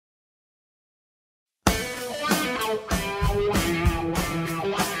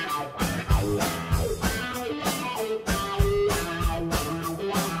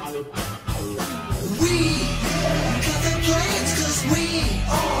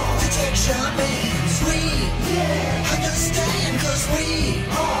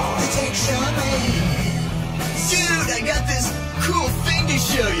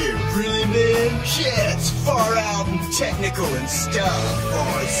Yeah, it's far out and technical and stuff.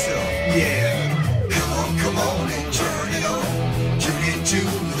 Awesome. Yeah. Come on and turn it on. Tune into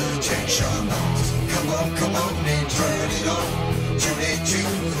the Tech Shamans. Come on and turn it on. Tune into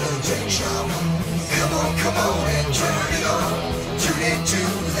the Tech Shamans. Come on and turn it on. Tune into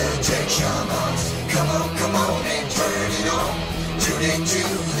the Tech Shamans. Come on and turn it on. Tune into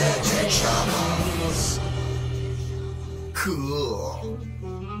the Tech Shamans. Cool.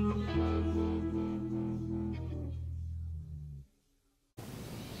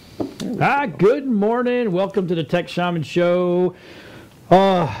 Good morning. Welcome to the Tech Shaman Show.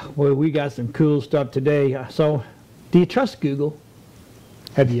 Well, we got some cool stuff today. So, do you trust Google?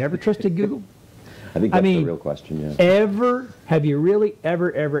 Have you ever trusted Google? I think that's the real question, yeah. Have you really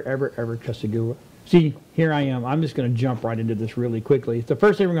ever trusted Google? See, here I am. I'm just going to jump right into this really quickly. The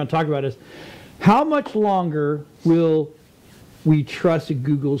first thing we're going to talk about is how much longer will we trust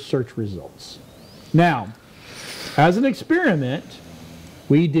Google's search results? Now, as an experiment,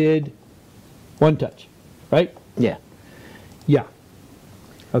 we did one touch, right? Yeah. Yeah.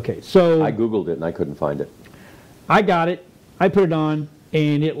 Okay, so I Googled it and I couldn't find it. I got it. I put it on,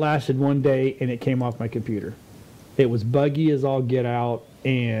 and it lasted one day, and it came off my computer. It was buggy as all get out,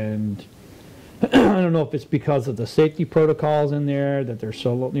 and I don't know if it's because of the safety protocols in there that they're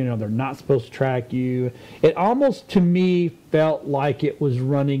so, they're not supposed to track you. It almost, to me, felt like it was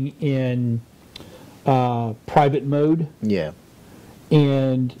running in private mode. Yeah.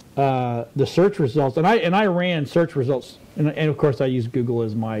 And the search results, and I ran search results, and of course I use Google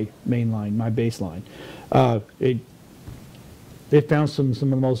as my main line, my baseline. It found some of the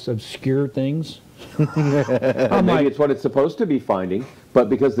most obscure things. Maybe it's what it's supposed to be finding, but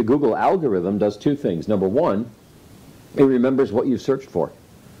because the Google algorithm does two things. Number one, it remembers what you searched for.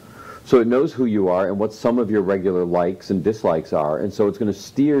 So it knows who you are and what some of your regular likes and dislikes are, and so it's going to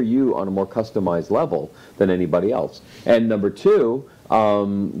steer you on a more customized level than anybody else. And number two,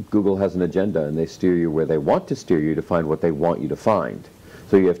 Google has an agenda, and they steer you where they want to steer you to find what they want you to find.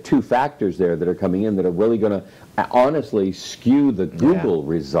 So you have two factors there that are coming in that are really going to honestly skew the Google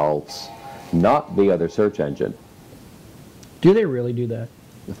results, not the other search engine. Do they really do that?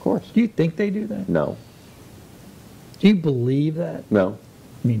 Of course. Do you think they do that? No. Do you believe that? No.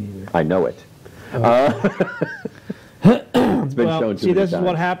 Me neither. I know it. It's been shown to me. This is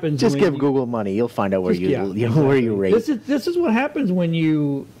what happens. Just give Google money; you'll find out where where you rate. This is what happens when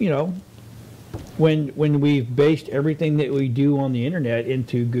when we've based everything that we do on the internet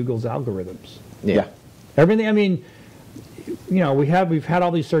into Google's algorithms. Yeah. Everything. I mean, we've had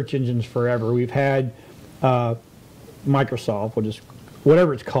all these search engines forever. We've had Microsoft,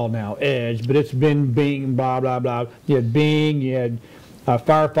 whatever it's called now, Edge, but it's been Bing, blah blah blah. You had Bing, you had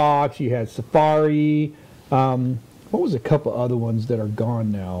Firefox, you had Safari. What was a couple other ones that are gone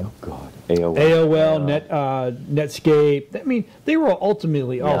now? Oh God, AOL, Netscape. I mean, they were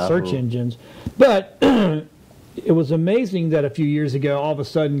ultimately all search engines, but it was amazing that a few years ago, all of a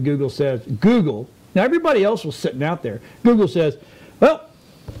sudden, Google. Now everybody else was sitting out there. Google says, "Well,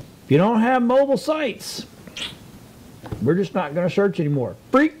 if you don't have mobile sites, we're just not going to search anymore."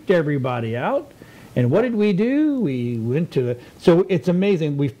 Freaked everybody out. And what did we do? We went to so it's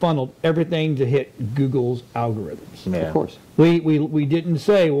amazing. We funneled everything to hit Google's algorithms. Yeah. Of course. We didn't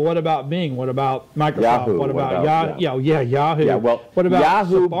say, well, what about Bing? What about Microsoft? Yahoo, what about Yahoo? Yahoo. Yeah, well, what about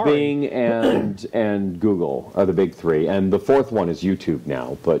Yahoo, Safari? Bing, and Google are the big three, and the fourth one is YouTube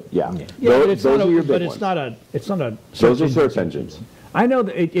now. But those are your big ones. It's not a. Those are search engines. I know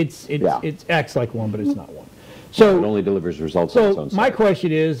that it acts like one, but it's not one. So it only delivers results on its own site. My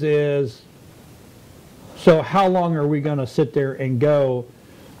question is. So how long are we going to sit there and go,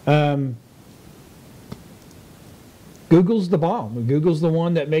 Google's the bomb. Google's the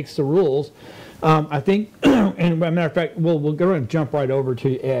one that makes the rules. I think, and as a matter of fact, we'll go and jump right over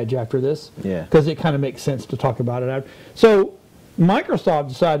to Edge after this. Yeah. Because it kind of makes sense to talk about it. So Microsoft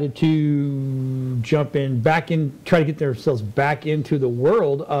decided to try to get themselves back into the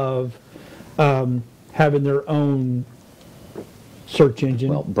world of having their own search engine.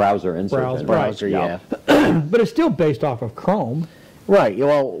 Well, browser and search engine. Browser, yeah. But it's still based off of Chrome. Right.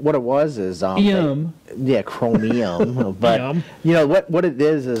 Well, what it was is Chromium. But what it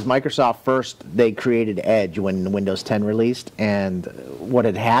is Microsoft first they created Edge when Windows 10 released, and what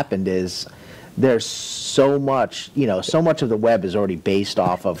had happened is there's so much of the web is already based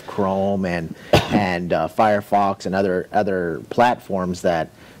off of Chrome and Firefox and other platforms that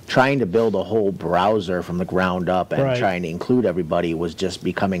trying to build a whole browser from the ground up and trying to include everybody was just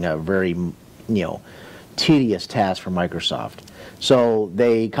becoming a very, tedious task for Microsoft. So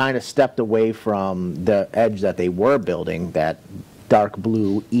they kind of stepped away from the Edge that they were building that dark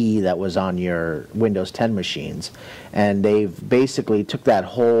blue E that was on your Windows 10 machines, and they've basically took that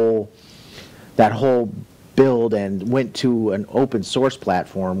whole build and went to an open source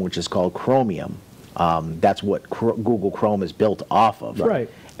platform which is called Chromium. That's what Google Chrome is built off of. Right.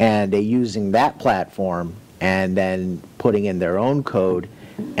 And they're using that platform and then putting in their own code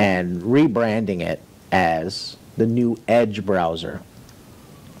and rebranding it as the new Edge browser.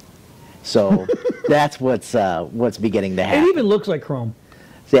 So that's what's beginning to happen. It even looks like Chrome.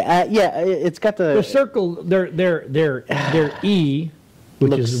 So, yeah, it's got the circle. Their E,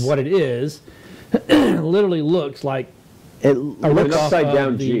 which is what it is, literally looks like it looks an upside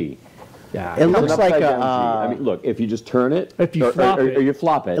down G. Yeah, it looks like a. I mean, look, if you just turn it, if you flop it, or you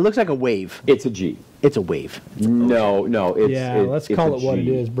flop it, it looks like a wave. It's a G. It's a wave. No, it's let's call it what it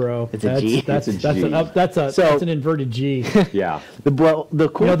is, bro. It's a G. That's a G. That's an inverted G. Yeah. The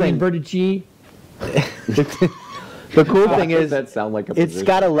cool thing, the inverted G. The cool thing is that sound like a it's position?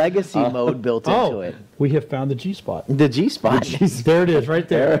 Got a legacy mode built into it. We have found the G spot. The G spot. There it is, right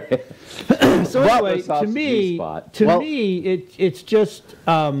there. So anyway, to me,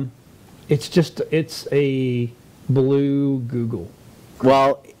 it's a blue Google.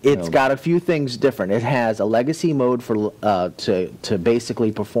 Well, it's got a few things different. It has a legacy mode for to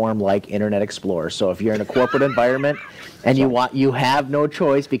basically perform like Internet Explorer. So if you're in a corporate environment and you have no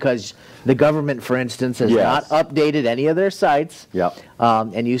choice because the government, for instance, has not updated any of their sites,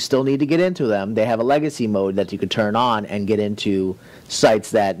 and you still need to get into them, they have a legacy mode that you could turn on and get into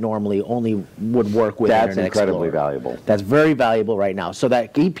sites that normally only would work with Internet Explorer. That's incredibly valuable. That's very valuable right now. So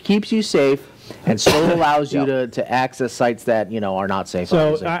that keeps you safe. And still allows you to access sites that are not safe.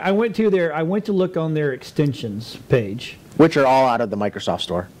 So I went to look on their extensions page, which are all out of the Microsoft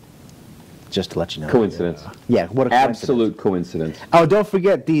Store. Just to let you know. Coincidence. Yeah, what a absolute coincidence. Oh, don't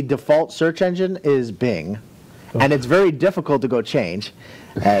forget the default search engine is Bing, and it's very difficult to go change.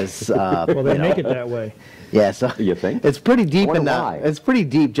 As well, they make it that way. Yeah, so you think it's pretty deep in that. It's pretty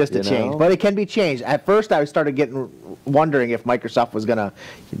deep just to change, but it can be changed. At first, I started wondering if Microsoft was gonna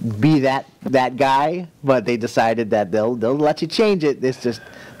be that guy, but they decided that they'll let you change it. It's just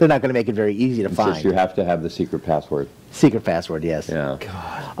they're not gonna make it very easy to find. Just you have to have the secret password. Secret password, yes. Yeah.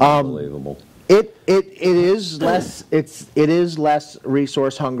 God. Unbelievable. It is less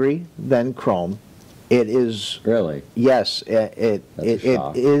resource hungry than Chrome. It is really yes. It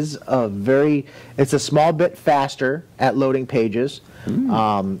is it's a small bit faster at loading pages.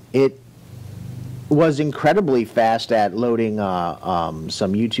 It was incredibly fast at loading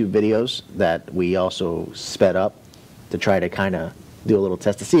some YouTube videos that we also sped up to try to kind of do a little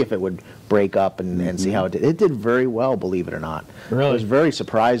test to see if it would break up and see how it did. It did very well, believe it or not. Really? It was very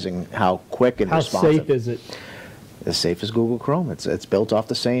surprising how quick and responsive. How safe is it? As safe as Google Chrome. It's built off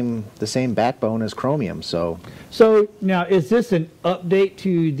the same backbone as Chromium. So now is this an update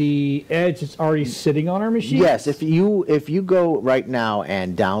to the Edge that's already sitting on our machine? Yes. If you go right now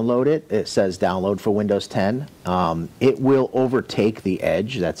and download it, it says download for Windows 10. It will overtake the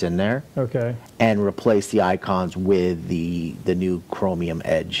Edge that's in there. Okay. And replace the icons with the new Chromium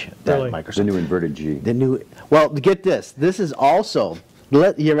Edge that Microsoft. The new inverted G. Well, get this. This is also.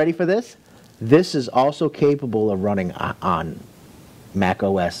 You ready for this? This is also capable of running on Mac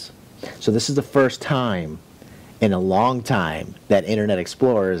OS. So this is the first time in a long time that Internet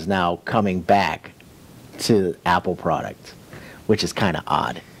Explorer is now coming back to Apple product, which is kind of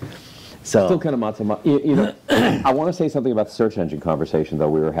odd. So still kind of matzo. I want to say something about the search engine conversation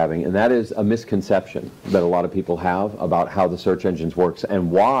though we were having, and that is a misconception that a lot of people have about how the search engines works and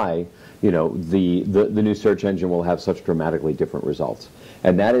why the new search engine will have such dramatically different results.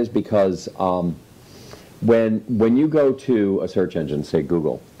 And that is because when you go to a search engine, say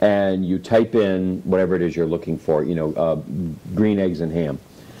Google, and you type in whatever it is you're looking for, green eggs and ham.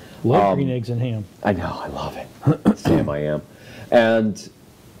 Love green eggs and ham. I know, I love it. Sam, I am. And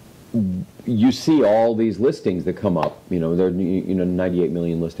you see all these listings that come up. There are 98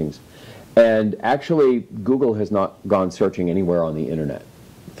 million listings. And actually, Google has not gone searching anywhere on the internet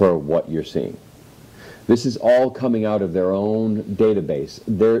for what you're seeing. This is all coming out of their own database.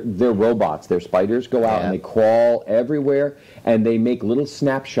 They're robots. Their spiders go out and they crawl everywhere, and they make little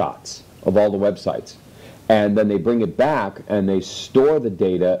snapshots of all the websites. And then they bring it back, and they store the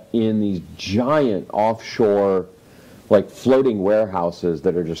data in these giant offshore, like floating warehouses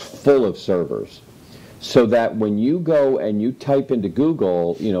that are just full of servers. So that when you go and you type into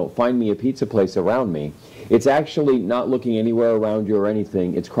Google, find me a pizza place around me, it's actually not looking anywhere around you or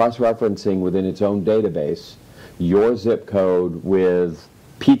anything. It's cross-referencing within its own database your zip code with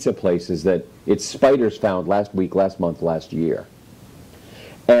pizza places that its spiders found last week, last month, last year.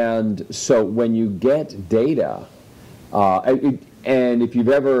 And so when you get data, And if you've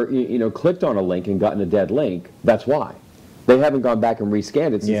ever clicked on a link and gotten a dead link, that's why. They haven't gone back and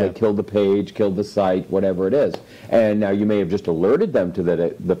rescanned it since they killed the page, killed the site, whatever it is. And now you may have just alerted them to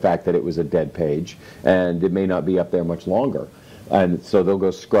the fact that it was a dead page, and it may not be up there much longer. And so they'll go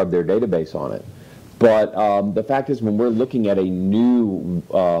scrub their database on it. But the fact is, when we're looking at a new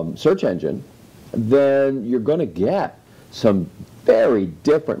search engine, then you're going to get some very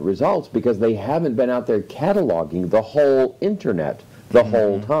different results because they haven't been out there cataloging the whole internet the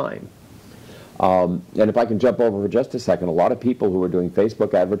whole time. And if I can jump over for just a second, a lot of people who are doing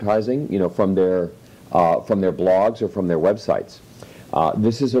Facebook advertising, from their blogs or from their websites,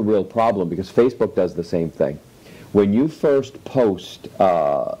 this is a real problem because Facebook does the same thing. When you first post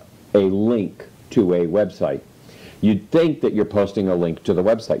a link to a website, you'd think that you're posting a link to the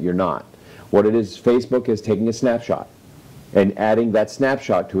website. You're not. What it is, Facebook is taking a snapshot and adding that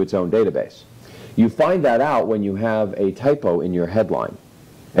snapshot to its own database. You find that out when you have a typo in your headline.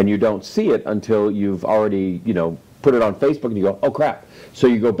 And you don't see it until you've already, put it on Facebook and you go, oh crap. So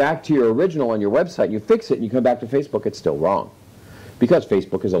you go back to your original on your website and you fix it and you come back to Facebook, it's still wrong. Because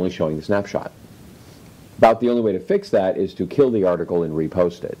Facebook is only showing the snapshot. About the only way to fix that is to kill the article and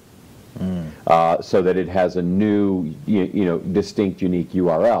repost it. So that it has a new, distinct, unique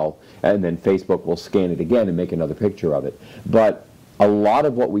URL, and then Facebook will scan it again and make another picture of it. But a lot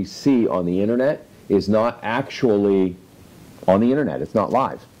of what we see on the internet is not actually on the internet. It's not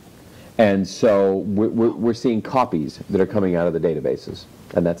live. And so we're seeing copies that are coming out of the databases,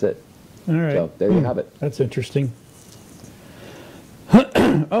 and that's it. All right. So there you have it. That's interesting.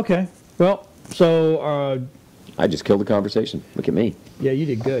 Okay. Well, so... I just killed the conversation. Look at me. Yeah, you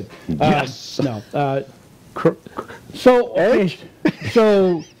did good. Yes. No.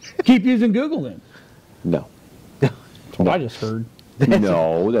 So keep using Google then. No. That's what I just heard.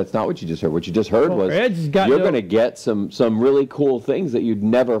 No, that's not what you just heard. What you just heard was you're going to get some really cool things that you'd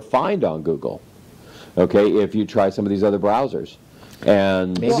never find on Google. Okay, if you try some of these other browsers,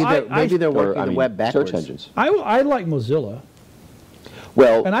 and maybe they're working the web backwards. Search engines. I like Mozilla.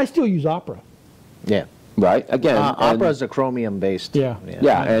 Well, and I still use Opera. Yeah. Right. Again, Opera is a Chromium-based. Yeah.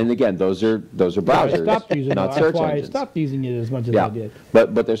 And again, those are browsers, I stopped using not search engines. I stopped using it as much as I did.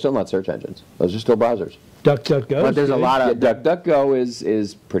 But they're still not search engines. Those are still browsers. DuckDuckGo. But there's a lot of DuckDuckGo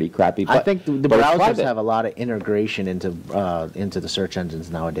is pretty crappy. I think the browsers have a lot of integration into the search engines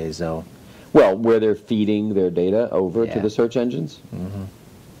nowadays, though. Well, where they're feeding their data over to the search engines.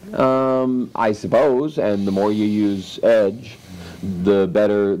 I suppose, and the more you use Edge, the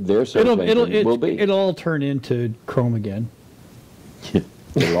better their search engine will be. It'll all turn into Chrome again.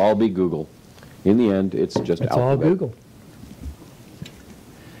 It'll all be Google. In the end, it's just alphabet. All Google.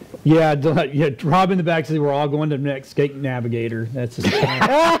 Yeah, Rob in the back says we're all going to Netscape Navigator. That's just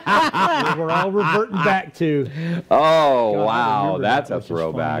we're all reverting back to. Oh, God, wow, that's a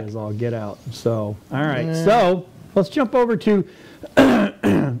throwback. As all get out. So, all right. So let's jump over to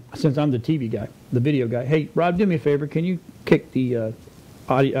since I'm the TV guy, the video guy. Hey, Rob, do me a favor. Can you kick the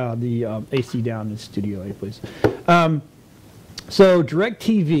AC down in the studio, please? So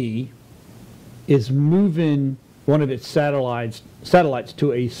DirecTV is moving one of its satellites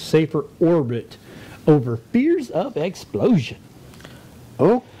to a safer orbit over fears of explosion.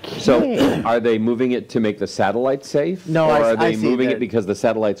 Okay. So are they moving it to make the satellite safe? No, or are they moving it because the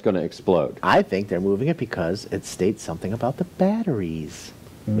satellite's going to explode? I think they're moving it because it states something about the batteries.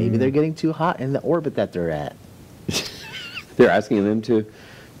 Maybe they're getting too hot in the orbit that they're at. They're asking them to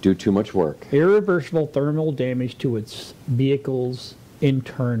do too much work. Irreversible thermal damage to its vehicle's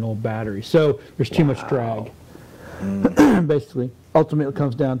internal battery. So there's too much drag. Basically, ultimately it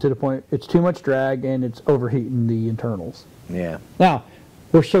comes down to the point it's too much drag and it's overheating the internals. Yeah. Now,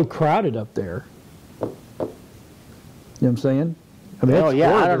 we're so crowded up there. You know what I'm saying? I mean,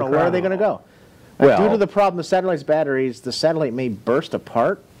 I don't know. Where are they going to go? Well, due to the problem of the satellite's batteries, the satellite may burst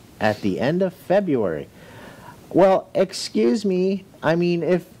apart at the end of February. Well, excuse me. I mean,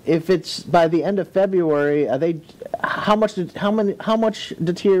 if it's by the end of February, are they? How much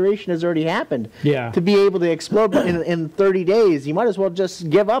deterioration has already happened? Yeah. To be able to explode in 30 days, you might as well just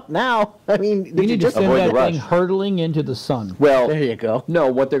give up now. I mean, you need to send that thing hurtling into the sun. Well, there you go.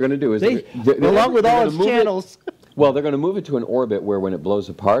 No, what they're going to do is along with all its channels. Well, they're going to move it to an orbit where, when it blows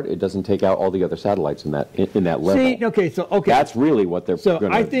apart, it doesn't take out all the other satellites in that level. See, okay. That's really what they're going to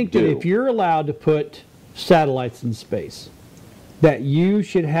do. So I think that if you're allowed to put satellites in space, that you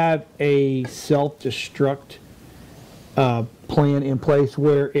should have a self-destruct plan in place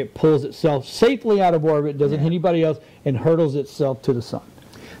where it pulls itself safely out of orbit, doesn't hit anybody else, and hurtles itself to the sun.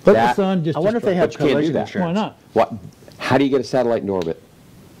 But the sun just. I wonder if they have collision insurance. Why not? What? How do you get a satellite in orbit?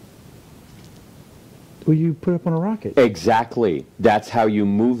 Well, you put up on a rocket. Exactly. That's how you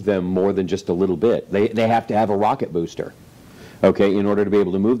move them more than just a little bit. They have to have a rocket booster, okay, in order to be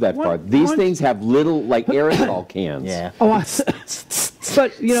able to move that far. These things have little, like aerosol cans. Yeah. Oh,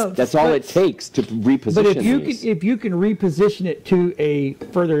 but that's all it takes to reposition. But if you can reposition it to a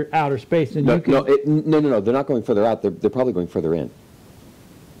further outer space, then no, you can. No. They're not going further out. They're probably going further in.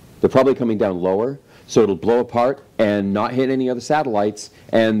 They're probably coming down lower, so it'll blow apart and not hit any other satellites,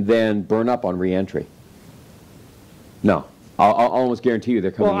 and then burn up on re-entry. No, I'll almost guarantee you they're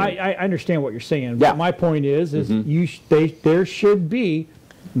coming. Well, in. I understand what you're saying. Yeah. But my point is there should be.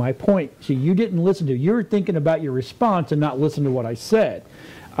 My point. See, you didn't listen to. You were thinking about your response and not listening to what I said.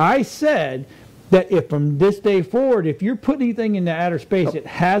 I said that if from this day forward, if you're putting anything into outer space,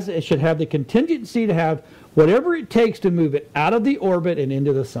 it should have the contingency to have whatever it takes to move it out of the orbit and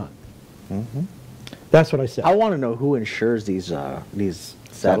into the sun. Mm-hmm. That's what I said. I want to know who insures these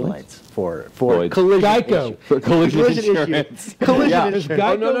satellites for Lloyd's. collision Geico. issue. For collision insurance. Collision insurance.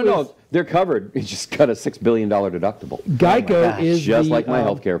 Oh, no. They're covered. You just got a $6 billion deductible. Geico is just like my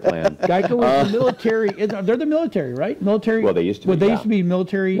healthcare plan. Geico is the military. They're the military, right? Military. Well, they used to be. Well, they yeah. used to be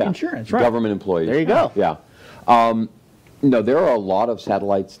military Yeah. insurance, right? Government employees. There you go. Yeah. No, there are a lot of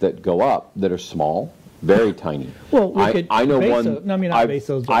satellites that go up that are small, very tiny. Well, look at I know Bezos. one. No, I mean not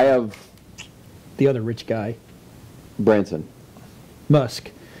Bezos. I have the other rich guy, Branson. Musk.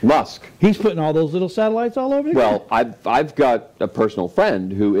 He's putting all those little satellites all over the Well, I've got a personal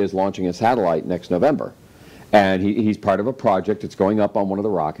friend who is launching a satellite next November, and he's part of a project. It's going up on one of the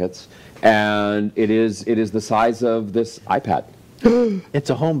rockets, and it is the size of this iPad.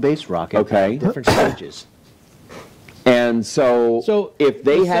 It's a home-based rocket. Okay. Different stages. And so if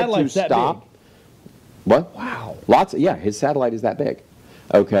they the had to satellite's that stop, big. what? Wow. His satellite is that big.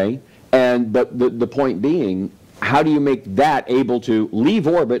 Okay, but the point being, how do you make that able to leave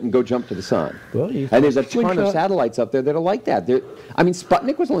orbit and go jump to the sun? Well, and there's a ton of satellites up there that are like that. I mean,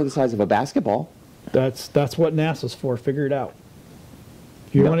 Sputnik was only the size of a basketball. That's what NASA's for. Figure it out.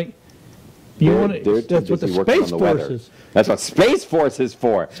 No. That's what the Space Force is. That's what Space Force is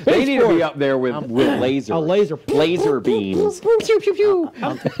for. They need to be up there with lasers. A laser. Laser beams.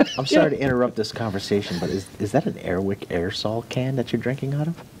 I'm sorry to interrupt this conversation, but is that an Airwick aerosol can that you're drinking out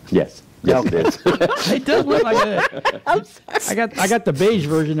of? Yes. Yes, it is. It does look like it. I got the beige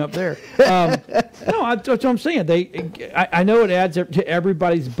version up there. No, that's what I'm saying. I know it adds up to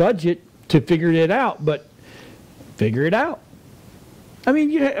everybody's budget to figure it out, but figure it out. I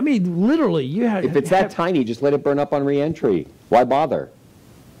mean, literally, you had. If it's that tiny, just let it burn up on re-entry. Why bother?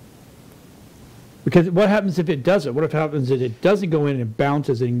 Because what happens if it doesn't? What if happens if it doesn't go in and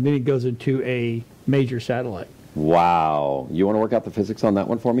bounces and then it goes into a major satellite? Wow. You want to work out the physics on that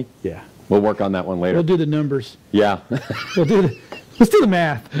one for me? Yeah. We'll work on that one later. We'll do the numbers. Yeah. Let's do the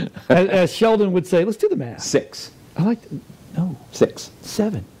math. As Sheldon would say, let's do the math. 6. I like, no. 6.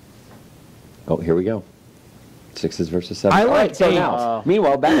 7. Oh, here we go. 6s versus 7. I like right, so 8. Now,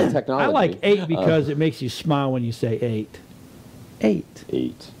 meanwhile, back in technology. I like 8 because it makes you smile when you say 8. 8.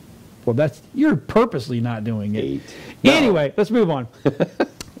 8. Well, you're purposely not doing it. 8. No. Anyway, let's move on.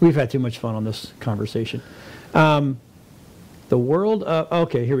 We've had too much fun on this conversation. The world of,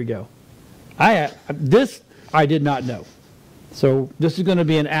 okay, here we go. This I did not know. So this is going to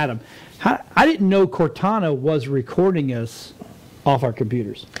be an Adam. I didn't know Cortana was recording us off our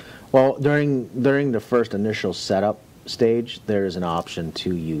computers. Well, during the first initial setup stage, there is an option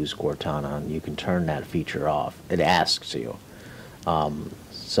to use Cortana, and you can turn that feature off. It asks you.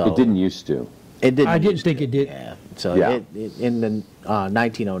 So it didn't used to. It didn't. I didn't think it did. Yeah. So Yeah. It in the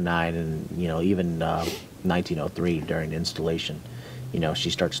 1909 and even 1903 during the installation, she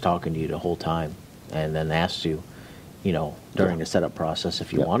starts talking to you the whole time, and then asks you, during the setup process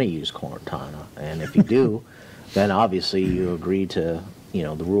if you want to use Cortana, and if you do, then obviously you agree to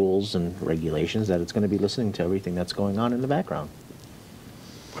the rules and regulations that it's going to be listening to everything that's going on in the background.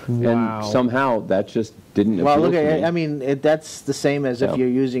 Wow. And somehow that just didn't appeal Well, look, to me. I mean, that's the same as if you're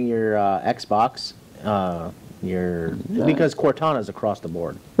using your Xbox, because Cortana is across the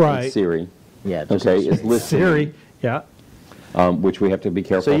board. Right. And Siri. Yeah. Okay, it's listening. Siri. Yeah. Which we have to be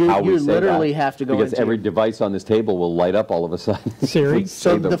careful So how we you say literally that, have to go because into every device on this table will light up all of a sudden. Siri.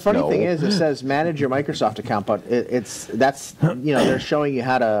 So the funny thing is, it says manage your Microsoft account, but they're showing you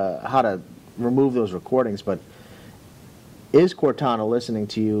how to remove those recordings. But is Cortana listening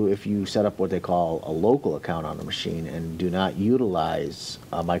to you if you set up what they call a local account on the machine and do not utilize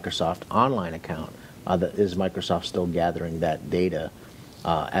a Microsoft online account? Is Microsoft still gathering that data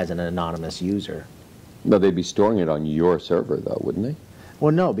as an anonymous user? No, they'd be storing it on your server, though, wouldn't they?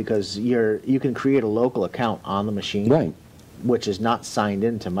 Well, no, because you can create a local account on the machine, Right. which is not signed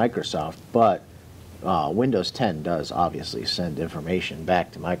into Microsoft, but Windows 10 does obviously send information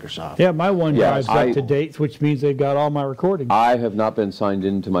back to Microsoft. Yeah, my OneDrive's up to date, which means they've got all my recordings. I have not been signed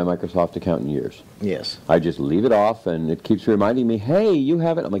into my Microsoft account in years. Yes. I just leave it off, and it keeps reminding me, hey, you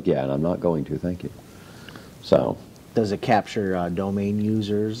have it. I'm like, yeah, and I'm not going to, thank you. So. Does it capture domain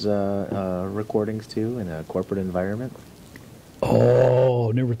users' recordings, too, in a corporate environment?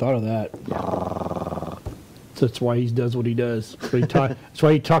 Oh, never thought of that. That's why he does what he does. That's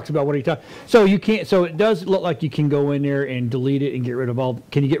why he talks about what he talks. So you can't. So it does look like you can go in there and delete it and get rid of all.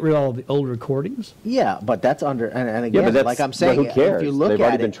 Can you get rid of all the old recordings? Yeah, but that's under. And again, but that's, like I'm saying, who cares? If you look They've at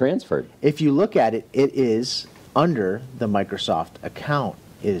already been transferred. If you look at it, it is under the Microsoft account.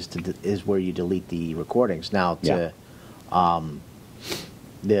 Is where you delete the recordings. Now to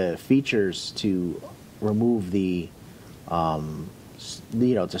the features to remove the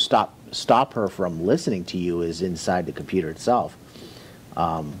to stop her from listening to you is inside the computer itself.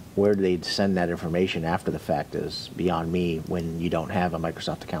 Where do they send that information after the fact is beyond me when you don't have a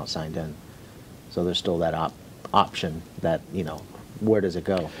Microsoft account signed in. So there's still that option that, where does it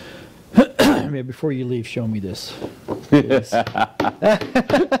go? Maybe before you leave, show me this. Please.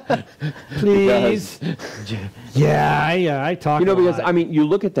 Please. Yeah, I talk because, I mean, you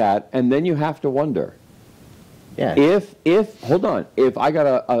look at that, and then you have to wonder. Yeah. If hold on, if I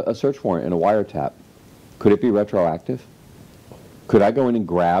got a search warrant and a wiretap, could it be retroactive? Could I go in and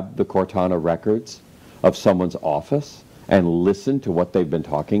grab the Cortana records of someone's office and listen to what they've been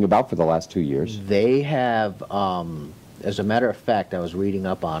talking about for the last 2 years? They have, as a matter of fact, I was reading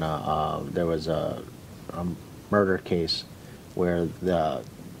up on there was a murder case where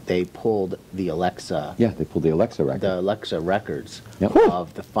they pulled the Alexa. Yeah, they pulled the Alexa records. The Alexa records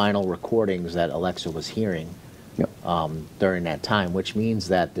of the final recordings that Alexa was hearing. During that time, which means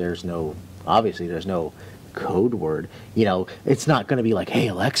that there's no code word. It's not going to be like, hey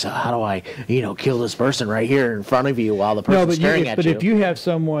Alexa, how do I kill this person right here in front of you while the person's staring at you. But if you have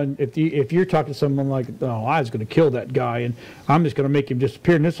someone, if you're talking to someone like, oh, I was going to kill that guy and I'm just going to make him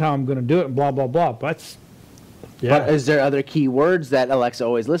disappear and this is how I'm going to do it and blah blah blah. But is there other key words that Alexa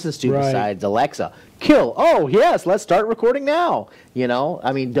always listens to besides Alexa? Kill. Oh yes, let's start recording now.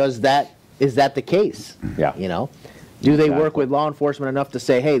 I mean, is that the case? Yeah. Do they work with law enforcement enough to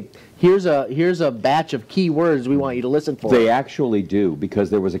say, hey, here's a batch of key words we want you to listen for? They actually do,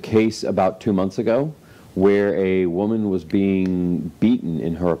 because there was a case about 2 months ago where a woman was being beaten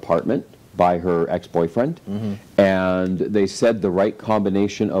in her apartment by her ex-boyfriend, and they said the right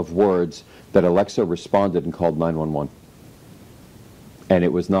combination of words that Alexa responded and called 911. And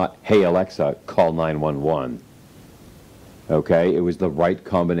it was not, hey Alexa, call 911. Okay, it was the right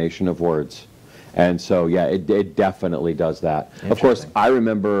combination of words. And so, yeah, it definitely does that. Of course, I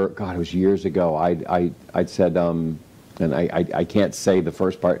remember, God, it was years ago, I'd said, and I can't say the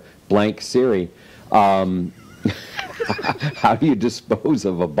first part, blank Siri, how do you dispose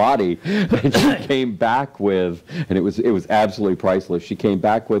of a body? And she came back with, and it was absolutely priceless, she came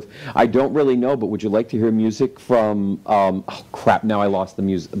back with, I don't really know, but would you like to hear music from, oh crap, now I lost the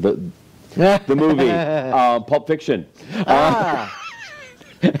music, the movie, Pulp Fiction.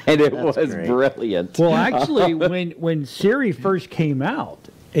 And it was brilliant. Well, actually, when Siri first came out,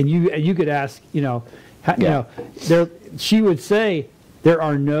 and you could ask, she would say, there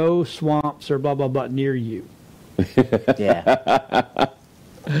are no swamps or blah, blah, blah near you. Yeah.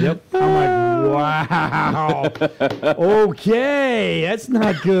 Yep. I'm like, wow. Okay, that's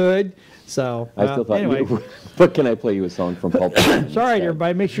not good. So, I still thought, anyway. But can I play you a song from Pulp Fiction? Sorry,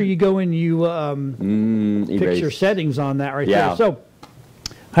 everybody. Make sure you go and you fix your settings on that right there. So,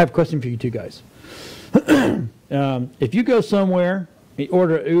 I have a question for you two guys. If you go somewhere, you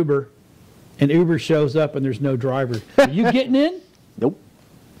order an Uber, and Uber shows up and there's no driver, are you getting in? Nope.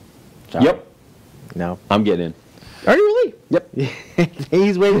 Sorry. Yep. No. I'm getting in. Are you really? Yep.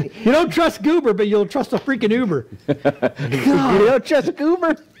 He's waiting. You don't trust Goober, but you'll trust a freaking Uber. God, you don't trust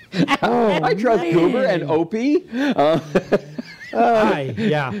Goober? I trust Goober and Opie. I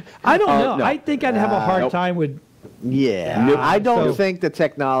don't know. No. I think I'd have a hard time with... Yeah. I don't think the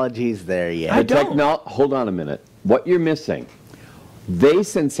technology's there yet. Hold on a minute. What you're missing, they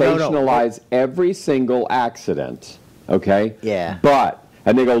sensationalize every single accident, okay? Yeah.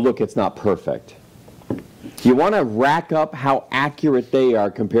 And they go, look, it's not perfect. You want to rack up how accurate they are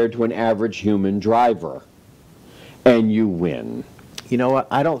compared to an average human driver, and you win. You know what?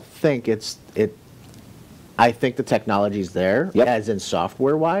 I don't think I think the technology's there, as in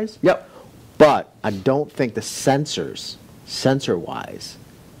software-wise. Yep. But I don't think the sensor-wise,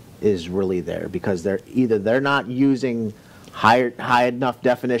 is really there, because they're not using high enough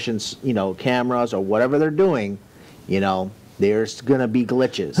definitions, cameras or whatever they're doing, there's going to be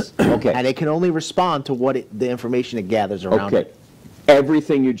glitches. Okay. And it can only respond to what the information it gathers around it.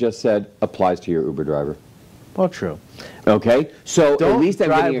 Everything you just said applies to your Uber driver. Well, true. Okay, so Don't at least I'm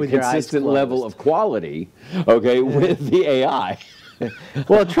drive getting a with your eyes consistent level closed. of quality, okay, with the AI.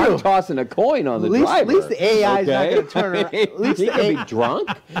 Well, true. I'm tossing a coin on the At driver. least the AI is not going to turn around. At least He the could be drunk.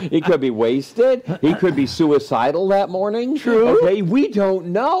 He could be wasted. He could be suicidal that morning. True. Okay, we don't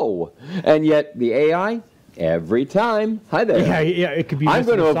know. And yet the AI, every time, hi there. Yeah, it could be. I'm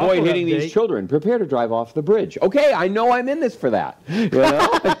going to missing a avoid software hitting update. these children. Prepare to drive off the bridge. Okay, I know I'm in this for that. You know?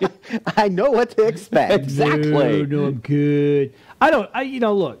 I know what to expect. Exactly. No, I'm good.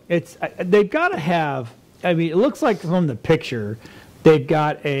 Look, they've got to have. I mean, it looks like from the picture, they've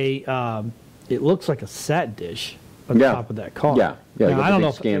got a. It looks like a sat dish on top of that car. Yeah. Now, You got I the don't big know.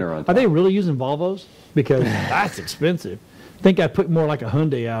 If, scanner on are top. they really using Volvos? Because that's expensive. I think I put more like a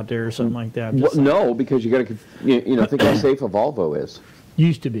Hyundai out there or something like that. Well, no, because you got to, think how safe a Volvo is.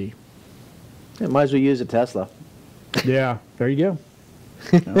 Used to be. Yeah, might as well use a Tesla. Yeah, there you go.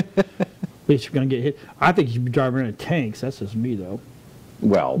 At least you're going to get hit. I think you should be driving around in tanks. That's just me, though.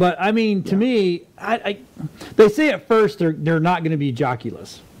 Well, But I mean, to me, they say at first they're not going to be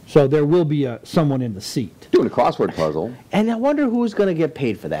jockeyless, so there will be someone in the seat. doing a crossword puzzle. And I wonder who's going to get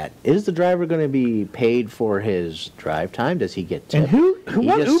paid for that. Is the driver going to be paid for his drive time? Does he get tipped? And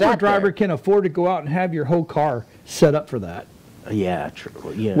what just Uber sat driver there. can afford to go out and have your whole car set up for that? Yeah,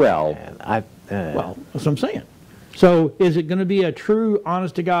 true. Yeah, Well, man. Well, that's what I'm saying. So is it going to be a true,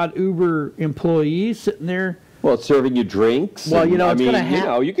 honest-to-God Uber employee sitting there? Well, it's serving you drinks. Well, and, it's I mean,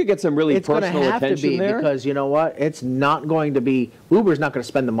 going to you could get some really it's going to personal have to attention be there. because you know what? It's not going to be Uber's not going to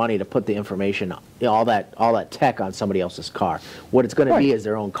spend the money to put the information, all that tech on somebody else's car. What it's going to be is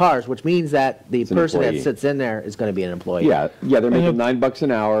their own cars, which means that the an person that employee. sits in there is going to be an employee. Yeah, they're making $9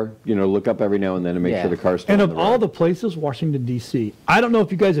 an hour. Look up every now and then and make Yeah. sure the car's still And on of the all road. the places, Washington, D.C., I don't know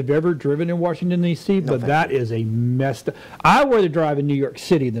if you guys have ever driven in Washington, D.C., but that is a messed up. I'd rather drive in New York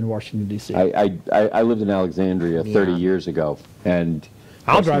City than Washington, D.C. I lived in Alexandria 30 Yeah. years ago, and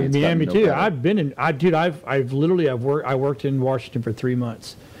I'll trust me, drive in it's gotten Miami no too. better. I've been in. I worked in Washington for 3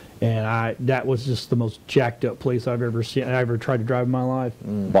 months, and that was just the most jacked up place I've ever seen. I ever tried to drive in my life.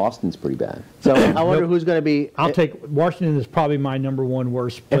 Boston's pretty bad. So I wonder who's going to be. I'll take Washington is probably my number one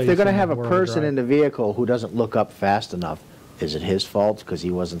worst place. If they're going to in have the a world to person drive. in the vehicle who doesn't look up fast enough, is it his fault because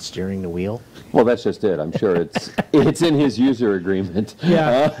he wasn't steering the wheel? Well, that's just it. I'm sure it's in his user agreement.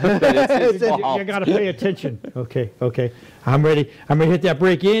 Yeah. That it's his fault. You got to pay attention. Okay. I'm ready. I'm going to hit that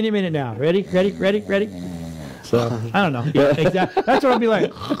brake any minute now. Ready? So, I don't know. Yeah, exactly. That's what I'll be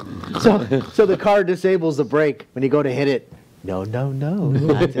like. So the car disables the brake when you go to hit it. No,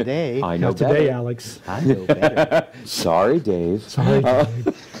 not today. I know Not today, better. Alex. I know better. Sorry, Dave. Sorry.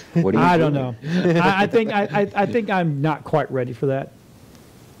 What are you I don't doing? know. I think I'm not quite ready for that.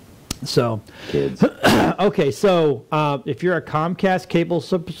 So, Kids. okay. So, if you're a Comcast cable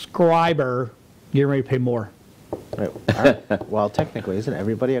subscriber, you're ready to pay more. Well, technically, isn't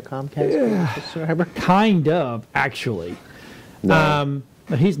everybody a Comcast subscriber? Kind of, actually. No.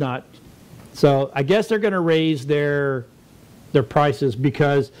 But he's not. So I guess they're going to raise their prices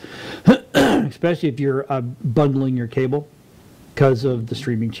because, especially if you're bundling your cable, because of the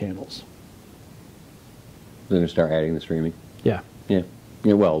streaming channels. They're going to start adding the streaming. Yeah. Yeah.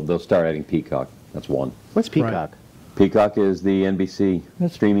 Well, they'll start adding Peacock. That's one. What's Peacock? Peacock is the NBC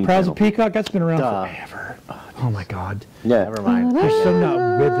streaming Prize channel. of Peacock, that's been around Duh. forever. Oh my God. Yeah. Never mind. They're so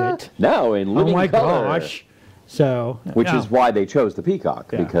not with it. No, in Oh living my color. gosh. So, Which yeah. is why they chose the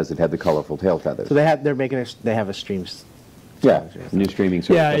Peacock, Yeah. because it had the colorful tail feathers. So they have a stream. Yeah, new streaming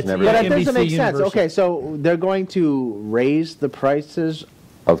service. Yeah, doesn't it's- have But Yeah, that doesn't NBC make sense. Universal. Okay, so they're going to raise the prices.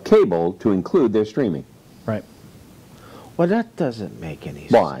 of cable to include their streaming. Right. Well, that doesn't make any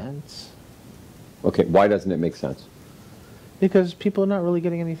Why? sense. Okay, why doesn't it make sense? Because people are not really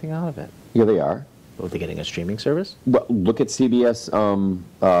getting anything out of it. Yeah, they are. Well, they're getting a streaming service? Well, look at CBS,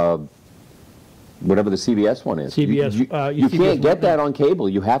 whatever the CBS one is. CBS, You CBS can't get one, that on cable.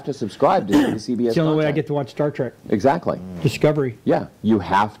 You have to subscribe to the CBS It's the only way I content. get to watch Star Trek. Exactly. Discovery. Yeah, you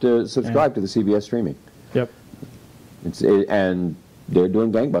have to subscribe to the CBS streaming. Yep. And they're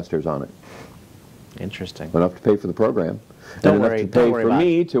doing gangbusters on it. Interesting. Enough to pay for the program. Don't and worry, enough to don't pay worry for about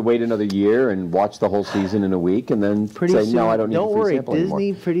me to wait another year and watch the whole season in a week and then Pretty say, soon, no, I don't need the don't free worry, sample Disney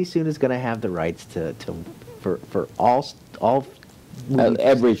anymore. pretty soon is going to have the rights for all movies,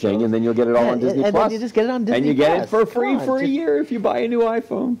 Everything, shows. and then you'll get it all Yeah, on Disney and Plus. then you just get it on Disney And you get Plus. it for Come free on, for a just- year if you buy a new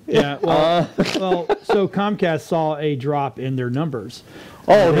iPhone. Yeah. Well, so Comcast saw a drop in their numbers.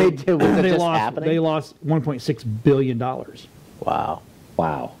 Oh, they did. Was it They just lost. happening? They lost $1.6 billion Wow.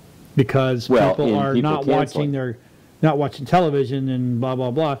 Wow. because Well, people in are people not canceling. watching their not watching television and blah,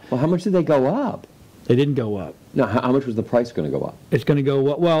 blah, blah. Well, how much did they go up? They didn't go up. No, how much was the price going to go up? It's going to go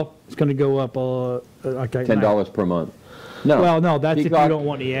up. Well, it's going to go up. $10 per month. No. Well, no, that's Peacock, if you don't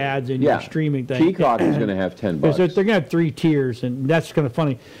want the ads in your streaming thing. Peacock is going to have $10. They're going to have 3 tiers, and that's kind of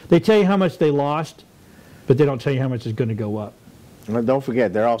funny. They tell you how much they lost, but they don't tell you how much is going to go up. Well, don't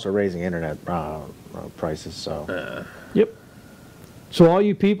forget, they're also raising internet prices. So. Yep. So all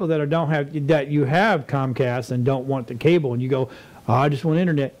you people that you have Comcast and don't want the cable, and you go, oh, I just want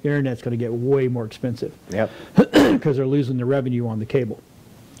internet. Your internet's going to get way more expensive. Yep. Because they're losing the revenue on the cable.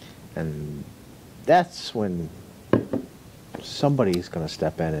 And that's when somebody's going to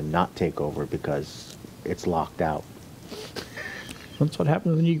step in and not take over because it's locked out. That's what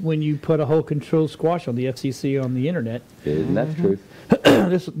happens when you put a whole control squash on the FCC on the internet. Isn't that the truth?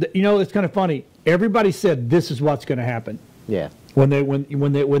 It's kind of funny. Everybody said this is what's going to happen. Yeah. When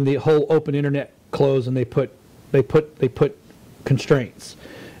the whole open internet closed and they put constraints.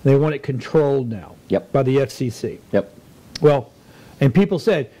 They want it controlled now. Yep. By the FCC. Yep. Well, and people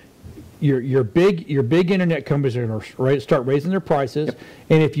said your big internet companies are going to start raising their prices, yep.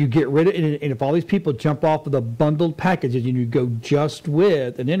 And if you get rid of it, and if all these people jump off of the bundled packages and you go just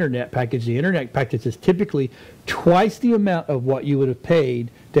with an internet package, the internet package is typically twice the amount of what you would have paid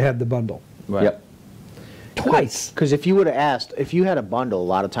to have the bundle. Right. Yep. Twice. Because if you would have asked, if you had a bundle, a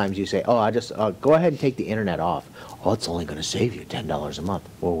lot of times you say, oh, I just go ahead and take the internet off. Oh, it's only going to save you $10 a month.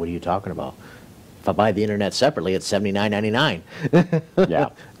 Well, what are you talking about? If I buy the internet separately, it's $79.99. Yeah.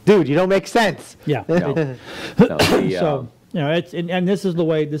 Dude, you don't make sense. Yeah. No. So it's and this is the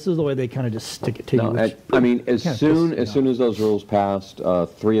way they kind of just stick it to you. I mean, as soon as those rules passed,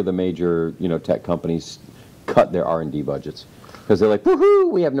 3 of the major tech companies cut their R&D budgets because they're like,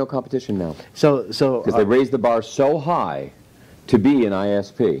 woohoo, we have no competition now. So because they raised the bar so high to be an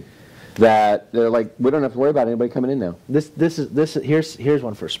ISP that they're like, we don't have to worry about anybody coming in now. Here's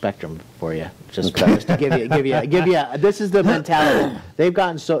one for Spectrum for you, just to give you. This is the mentality. They've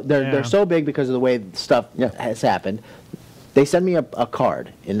gotten they're so big because of the way stuff has happened. They send me a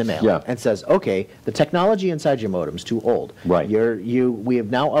card in the mail and says, okay, the technology inside your modem's too old. Right. We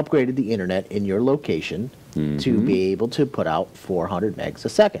have now upgraded the internet in your location to be able to put out 400 megs a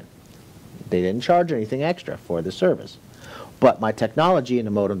second. They didn't charge anything extra for the service. But my technology in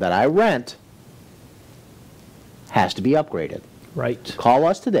the modem that I rent has to be upgraded. Right. Call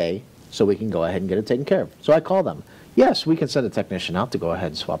us today so we can go ahead and get it taken care of. So I call them. Yes, we can send a technician out to go ahead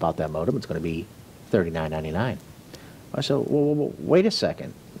and swap out that modem. It's going to be $39.99. I said, well, wait a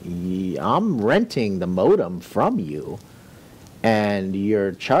second. I'm renting the modem from you, and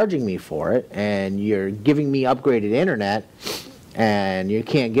you're charging me for it, and you're giving me upgraded internet, and you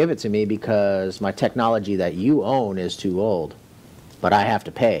can't give it to me because my technology that you own is too old, but I have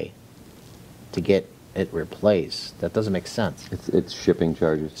to pay to get it replaced. That doesn't make sense. It's shipping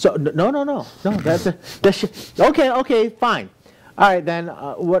charges. So no. That's okay, fine. All right, then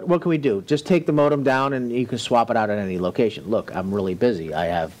what can we do? Just take the modem down and you can swap it out at any location. Look, I'm really busy. I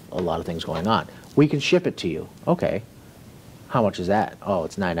have a lot of things going on. We can ship it to you. Okay. How much is that? Oh,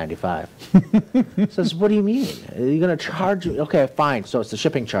 it's $9.95. Says, what do you mean? Are you going to charge me? Okay, fine. So it's the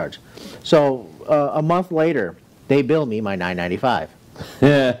shipping charge. So a month later, they bill me my $9.95.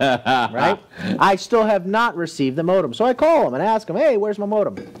 Right? I still have not received the modem. So I call them and ask them, hey, where's my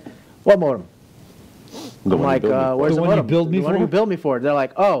modem? What modem? The I'm like, where's the modem? The one you billed me for? They're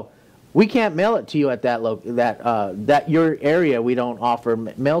like, oh, we can't mail it to you at that your area. We don't offer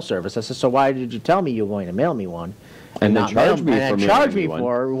mail service. I said, so why did you tell me you were going to mail me one? And then charge me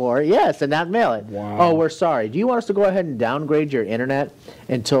for yes, and not mail it. Wow. Oh, we're sorry. Do you want us to go ahead and downgrade your internet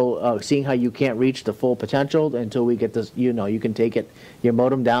until seeing how you can't reach the full potential until we get this? You can take your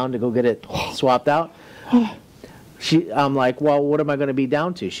modem down to go get it swapped out. I'm like, well, what am I going to be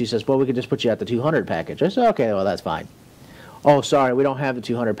down to? She says, well, we could just put you at the 200 package. I said, okay, well, that's fine. Oh, sorry, we don't have the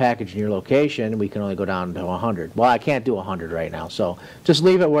 200 package in your location. We can only go down to 100. Well, I can't do 100 right now, so just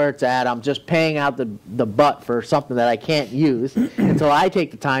leave it where it's at. I'm just paying out the butt for something that I can't use until I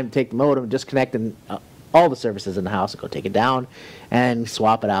take the time to take the modem, disconnect all the services in the house, and go take it down and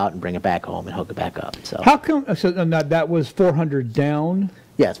swap it out and bring it back home and hook it back up. So how come? So that was 400 down.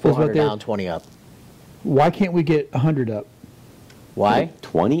 Yeah, it's 400 down, 20 up. Why can't we get 100 up? Why?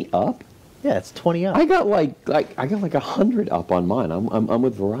 20 up? Yeah, it's 20 up. I got like 100 up on mine. I'm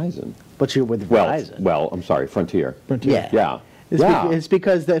with Verizon. But you're with Verizon. Well, I'm sorry, Frontier. Yeah. It's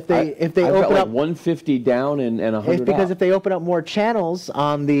because if they I've open got up 150 down and 100 it's because up. if they open up more channels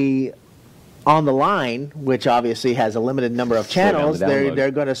on the line, which obviously has a limited number of channels, they're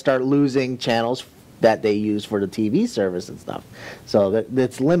going to start losing channels that they use for the TV service and stuff. So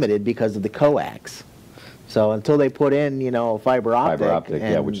that's limited because of the coax. So until they put in, fiber optic,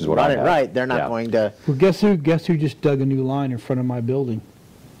 yeah, which is what I run it have. right, they're not going to. Well, guess who just dug a new line in front of my building?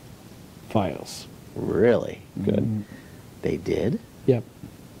 Fios. Really? Good. They did? Yep.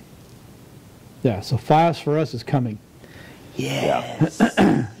 Yeah, so Fios for us is coming. Yes.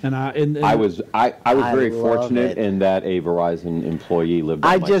 And I was very love fortunate it. in that a Verizon employee lived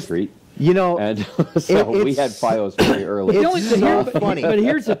on my street. And so we had Fios very early. It's so funny. But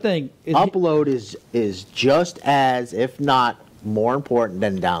here's the thing. Upload is just as, if not more important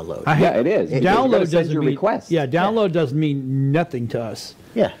than download. Yeah, it is. Download doesn't your mean request. Yeah, download doesn't mean nothing to us.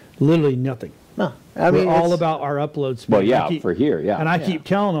 Yeah. Literally nothing. No. We're all about our upload speed. Well, yeah, for here, yeah. And I keep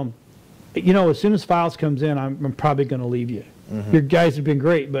telling them, as soon as Fios comes in, I'm probably going to leave you. Your guys have been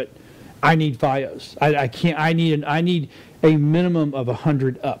great, but I need Fios. I can't. I need a minimum of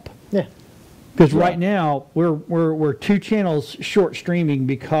 100 up. Yeah. Because right now we're 2 channels short streaming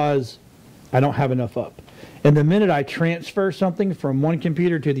because I don't have enough up. And the minute I transfer something from one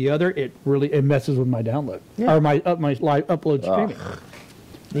computer to the other, it messes with my download or my live upload streaming.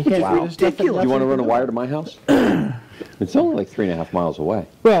 You can't Wow. Ridiculous. You want to run a wire to my house? It's only like 3.5 miles away.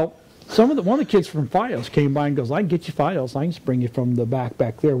 Well, one of the kids from Fios came by and goes, "I can get you Fios. I can just bring you from the back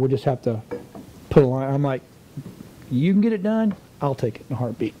there. We'll just have to put a line." I'm like, "You can get it done. I'll take it in a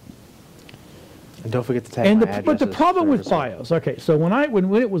heartbeat." And don't forget to tag my address. But the problem with Fios, okay, so when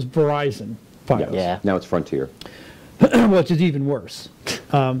it was Verizon Fios, Yeah. Now it's Frontier. which is even worse.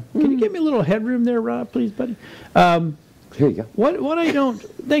 Can you give me a little headroom there, Rob, please, buddy? Here you go. What I don't,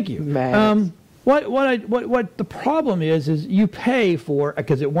 thank you. Max. What the problem is you pay for,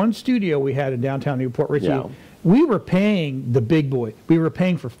 because at one studio we had in downtown Newport Richey, Yeah. we were paying the big boy. We were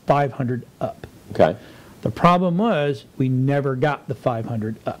paying for 500 up. Okay. The problem was we never got the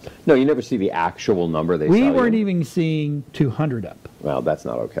 500 up. No, you never see the actual number they We sell weren't you. even seeing 200 up. Well, that's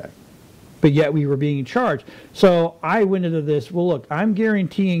not okay. But yet we were being charged. So I went into this, well, look, I'm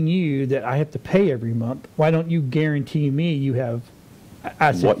guaranteeing you that I have to pay every month. Why don't you guarantee me you have,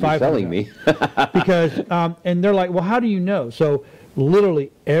 I said, What you're 500 selling me. because, and they're like, well, how do you know? So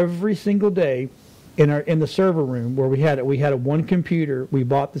literally every single day in the server room where we had a one computer. We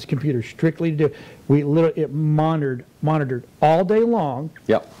bought this computer strictly to do, it monitored all day long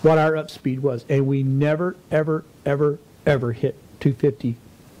what our up speed was. And we never, ever, ever, ever hit 250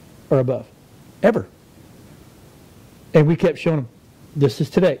 or above, ever. And we kept showing them, this is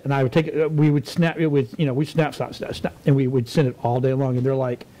today. And I would take it, we would snap it with, we'd snap, and we would send it all day long. And they're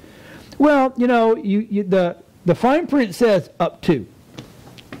like, well, the fine print says up to.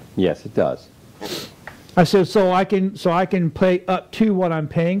 Yes, it does. I said, so I can pay up to what I'm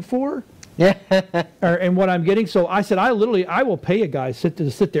paying for? Yeah. And what I'm getting. So I said, I will pay a guy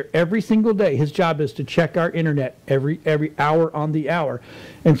to sit there every single day. His job is to check our internet every hour on the hour.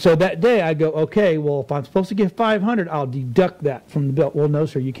 And so that day I go, okay, well, if I'm supposed to get 500, I'll deduct that from the bill. Well, no,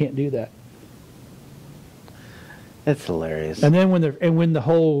 sir, you can't do that. That's hilarious. And then when the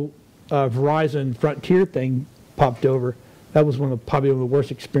whole Verizon Frontier thing popped over, that was probably one of the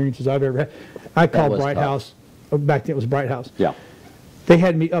worst experiences I've ever had. I called Bright House. Back then it was Bright House. Yeah. They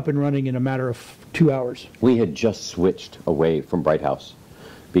had me up and running in a matter of 2 hours. We had just switched away from Bright House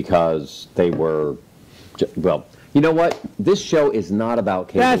because they were, well, you know what? This show is not about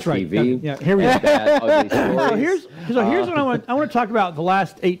cable That's right. TV. Yeah, here we go. Bad, ugly stories. So here's what I want to talk about the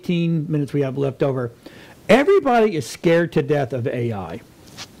last 18 minutes we have left over. Everybody is scared to death of AI.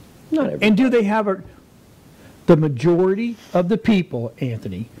 Not everybody. And do they have the majority of the people,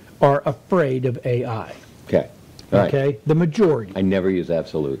 Anthony, are afraid of AI. Okay. All right. Okay? The majority. I never use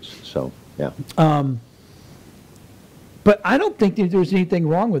absolutes, so yeah. But I don't think that there's anything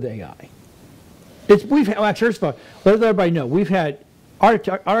wrong with AI. First of all, let everybody know, we've had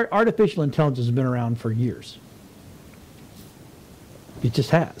artificial intelligence has been around for years. It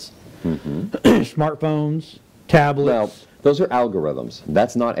just has. Mm-hmm. Smartphones, tablets. Well, those are algorithms.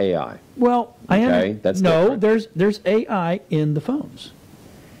 That's not AI. Well, I am. Okay, that's no, different. there's AI in the phones.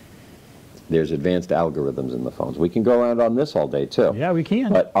 There's advanced algorithms in the phones. We can go around on this all day too. Yeah, we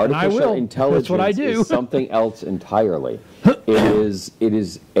can. But And I artificial will. intelligence That's what I do. is something else entirely. It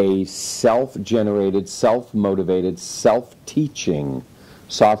is a self-generated, self-motivated, self-teaching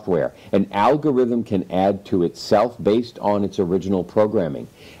software. An algorithm can add to itself based on its original programming.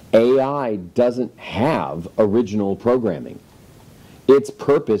 AI doesn't have original programming. Its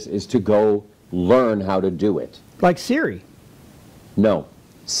purpose is to go learn how to do it. Like Siri. No.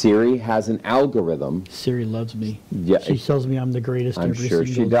 Siri has an algorithm. Siri loves me. Yeah, She tells me I'm the greatest I'm every sure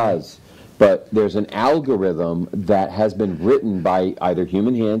single she day. does. But there's an algorithm that has been written by either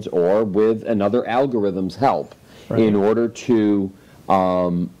human hands or with another algorithm's help in order to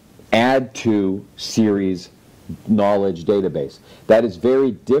add to Siri's knowledge database. That is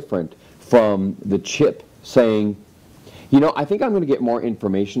very different from the chip saying, you know, I think I'm going to get more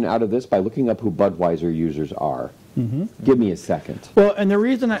information out of this by looking up who Budweiser users are. Give me a second. Well, and the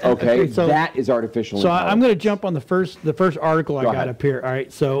reason so that is artificial intelligence. I'm going to jump on the first article I got up here. All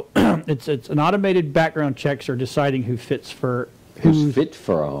right, so it's an automated background checks are deciding who's fit for a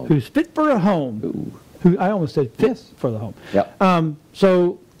home. Who's fit for a home? Ooh. Who I almost said fit for the home. Yep.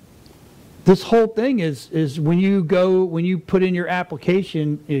 So this whole thing is when you put in your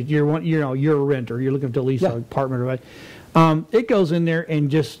application, you're a renter, you're looking to lease an apartment or what. It goes in there and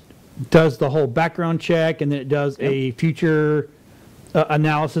just does the whole background check, and then it does a future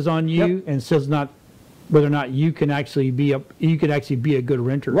analysis on you, and says whether or not you can actually be a good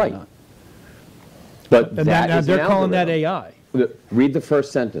renter or not. But they're calling that AI. Read the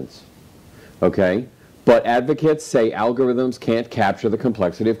first sentence, okay? But advocates say algorithms can't capture the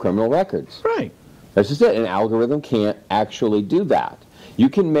complexity of criminal records. Right. That's just it. An algorithm can't actually do that. You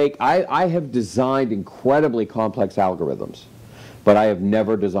can make. I have designed incredibly complex algorithms, but I have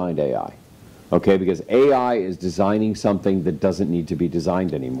never designed AI. Okay, because AI is designing something that doesn't need to be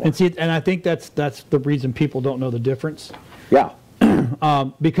designed anymore. And I think that's the reason people don't know the difference. Yeah.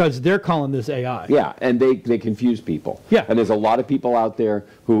 Because they're calling this AI. Yeah, and they confuse people. Yeah. And there's a lot of people out there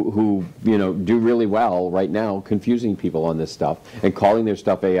who do really well right now confusing people on this stuff and calling their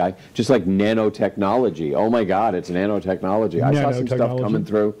stuff AI, just like nanotechnology. Oh my God, it's nanotechnology. I saw some stuff coming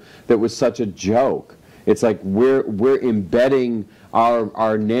through that was such a joke. It's like we're embedding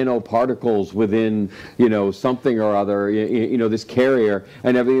our nanoparticles within something or other, this carrier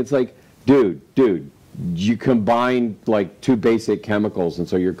and everything. It's like, dude. You combine like two basic chemicals, and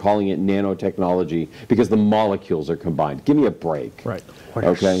so you're calling it nanotechnology because the molecules are combined. Give me a break. Right.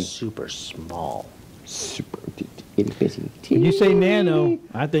 Okay. Super small. Super itty bitty. When you say nano,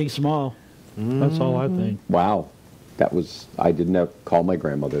 I think small. That's all I think. Wow. I didn't call my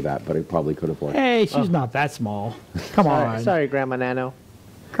grandmother that, but it probably could have worked. Hey, she's not that small. Come on. Sorry, Grandma Nano.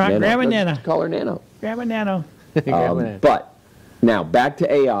 Grandma Nano. Call her Nano. Grandma Nano. But now, back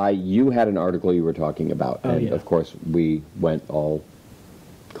to AI, you had an article you were talking about, and of course we went all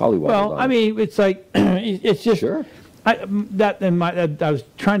collywog. Well, I mean, it's like, it's just, sure. I was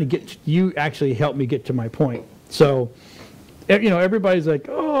trying to get, you actually helped me get to my point. So, everybody's like,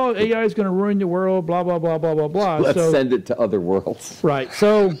 oh, AI is going to ruin the world, blah, blah, blah, blah, blah, blah. Let's send it to other worlds. Right,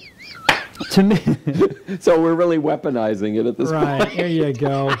 so, to me. So we're really weaponizing it at this point. Right, there you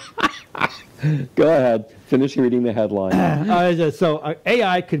go. Go ahead. Finish reading the headline.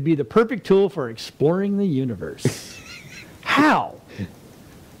 AI could be the perfect tool for exploring the universe. How?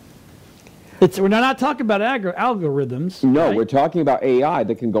 We're not talking about algorithms. No, right? We're talking about AI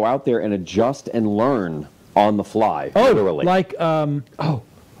that can go out there and adjust and learn on the fly, literally. Like,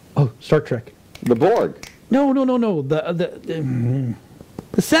 Star Trek. The Borg. No. The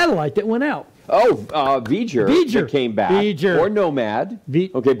satellite that went out. Oh, V'ger that came back. V'ger. Or Nomad.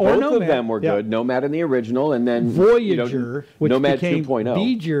 Okay, both of them were good. Nomad in the original, and then Voyager, which Nomad became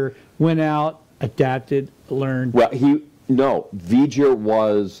 2.0. V'ger, went out, adapted, learned. Well, V'ger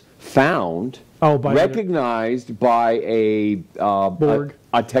was found, recognized by a Borg.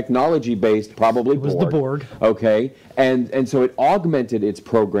 A technology-based, probably Borg. It was the Borg. Okay, and so it augmented its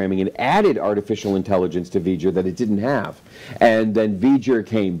programming and added artificial intelligence to V'ger that it didn't have. And then V'ger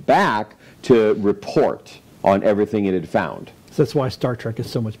came back to report on everything it had found. So that's why Star Trek is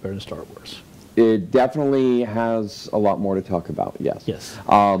so much better than Star Wars. It definitely has a lot more to talk about, yes. Yes.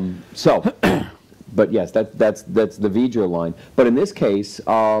 But yes, that's the V'ger line. But in this case,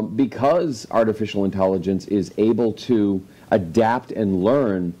 because artificial intelligence is able to adapt and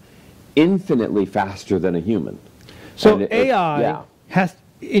learn infinitely faster than a human. So AI has,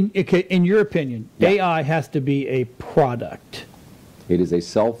 in your opinion, AI has to be a product. It is a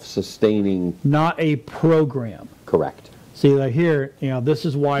self-sustaining... Not a program. Correct. See, like here, this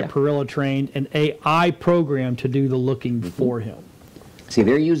is why Perilla trained an AI program to do the looking for him. See,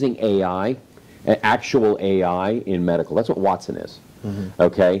 they're using AI, actual AI in medical. That's what Watson is.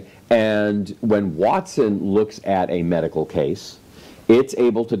 Okay? And when Watson looks at a medical case, it's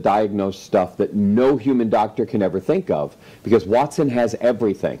able to diagnose stuff that no human doctor can ever think of because Watson has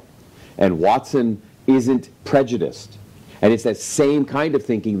everything. And Watson isn't prejudiced. And it's that same kind of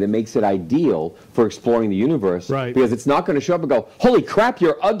thinking that makes it ideal for exploring the universe. Right. Because it's not going to show up and go, holy crap,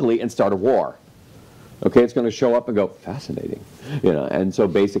 you're ugly, and start a war. Okay, it's going to show up and go, fascinating. And so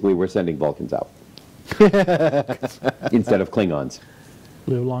basically we're sending Vulcans out. Instead of Klingons.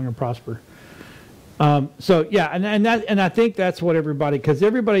 Live long and prosper. And I think that's what everybody, because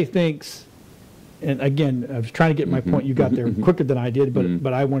everybody thinks and again, I was trying to get my point. You got there quicker than I did,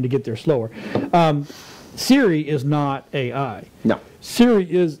 but I wanted to get there slower. Siri is not AI. No.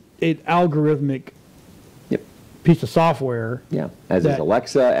 Siri is an algorithmic piece of software. Yeah, as is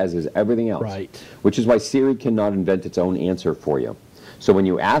Alexa, as is everything else. Right. Which is why Siri cannot invent its own answer for you. So when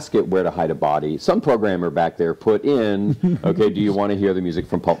you ask it where to hide a body, some programmer back there put in, okay, do you want to hear the music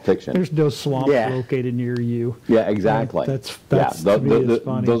from Pulp Fiction? There's no swamp located near you. Yeah, exactly. That's funny.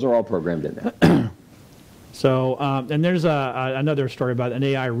 Those are all programmed in there. So, and there's another story about an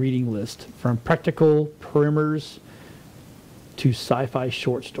AI reading list, from practical primers to sci-fi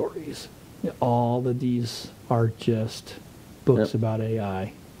short stories. All of these are just books about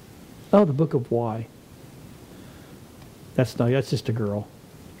AI. Oh, the Book of Why. That's just a girl.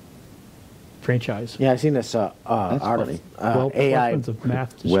 Franchise. Yeah, I've seen this funny. AI Weapons of Math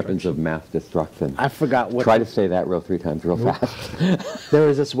Destruction. Weapons of Math Destruction. I forgot what. Try to say that 3 times real fast. There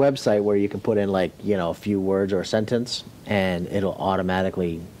was this website where you can put in a few words or a sentence, and it'll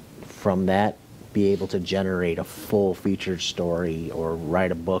automatically, from that, be able to generate a full featured story or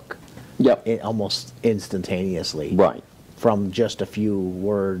write a book. Yep. Almost instantaneously. Right. From just a few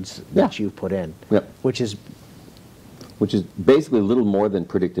words that you put in. Yep. Which is basically a little more than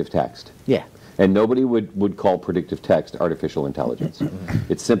predictive text. Yeah. And nobody would call predictive text artificial intelligence.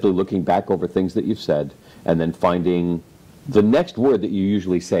 It's simply looking back over things that you've said and then finding the next word that you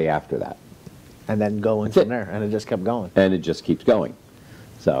usually say after that. And then going from there. And it just kept going. And it just keeps going.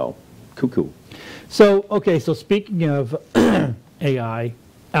 So, cuckoo. So, okay, so speaking of AI,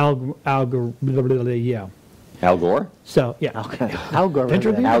 Al Gore? So, yeah.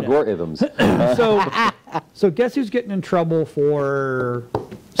 Algorithms. So guess who's getting in trouble for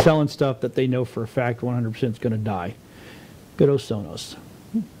selling stuff that they know for a fact 100% is going to die? Good old Sonos.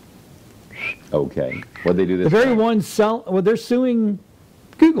 Okay. What'd they do this The very time? ones they're suing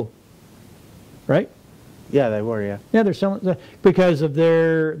Google, right? Yeah, they were, yeah. Yeah, they're selling because of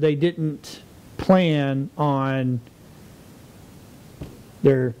they didn't plan on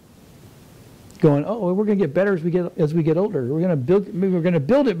their going, we're going to get better as we get older. We're going to build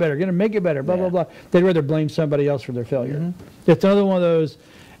it better. We're going to make it better. Blah blah blah. They'd rather blame somebody else for their failure. It's another one of those.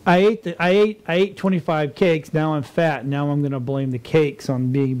 I ate 25 cakes. Now I'm fat. Now I'm going to blame the cakes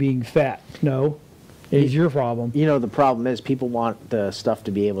on being fat. No, it's your problem. The problem is people want the stuff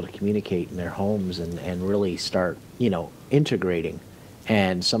to be able to communicate in their homes and really start integrating.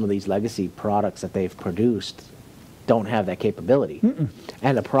 And some of these legacy products that they've produced don't have that capability.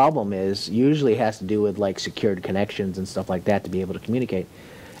 And the problem is usually has to do with like secured connections and stuff like that to be able to communicate.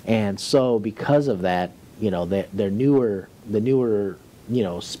 And so because of that, the newer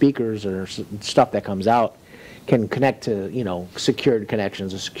speakers or stuff that comes out can connect to secured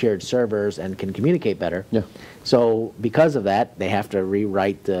connections or secured servers and can communicate better. Yeah. So because of that, they have to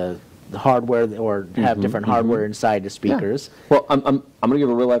rewrite the hardware or have different hardware inside the speakers. Yeah. Well, I'm going to give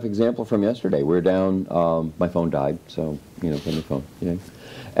a real life example from yesterday. We're down. My phone died, so put the phone.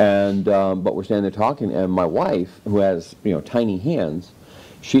 And but we're standing there talking, and my wife, who has tiny hands,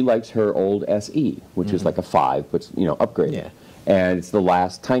 she likes her old SE, which is like a 5, but upgraded. Yeah. And it's the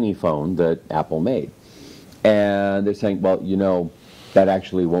last tiny phone that Apple made. And they're saying, well, that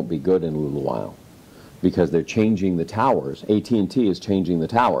actually won't be good in a little while because they're changing the towers. AT&T is changing the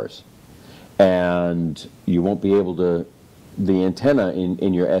towers. And you won't be able to, the antenna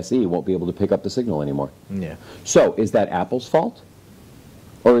in your SE won't be able to pick up the signal anymore. Yeah. So is that Apple's fault?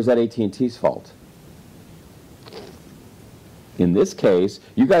 Or is that AT&T's fault? In this case,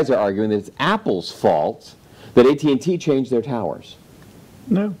 you guys are arguing that it's Apple's fault that AT&T changed their towers.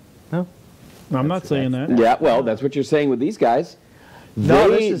 No. I'm not saying that. Yeah, well, that's what you're saying with these guys.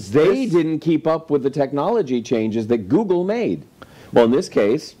 They didn't keep up with the technology changes that Google made. Well, in this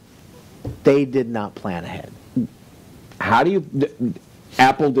case, they did not plan ahead. How do you...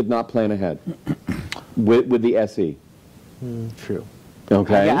 Apple did not plan ahead with the SE. True.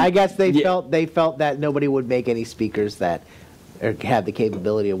 Okay. I guess they felt that nobody would make any speakers that had the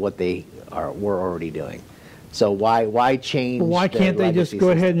capability of what they were already doing. So why change? Why can't they just go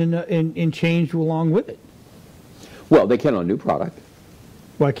ahead and change along with it? Well, they can on new product.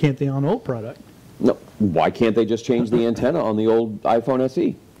 Why can't they on old product? No. Why can't they just change the antenna on the old iPhone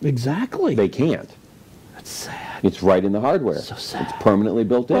SE? Exactly. They can't. That's sad. It's right in the hardware. So sad. It's permanently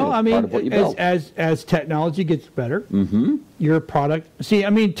built in. Well, I mean, part of what you built. as technology gets better, your product. See, I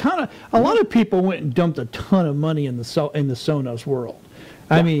mean, a lot of people went and dumped a ton of money in the Sonos world.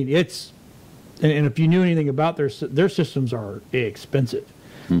 Yeah. I mean, it's. And if you knew anything about their systems are expensive,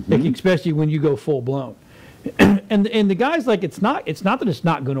 like, especially when you go full blown. And the guys it's not that it's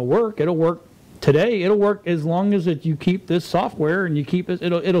not going to work. It'll work today. It'll work as long as you keep this software and you keep it.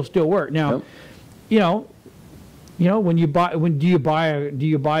 It'll still work. Now, when do you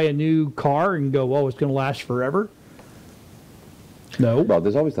buy a new car and go, well, it's going to last forever? No. Well,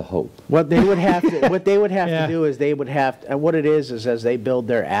 there's always the hope. What they would have to to do is they would have to, and what it is as they build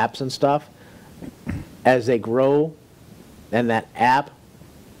their apps and stuff, as they grow, and that app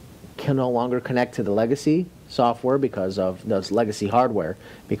can no longer connect to the legacy software because of those legacy hardware,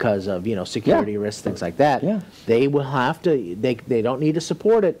 because of security risks, things like that. Yeah. They will have to. They don't need to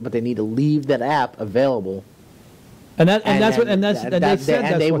support it, but they need to leave that app available. And that's what they're going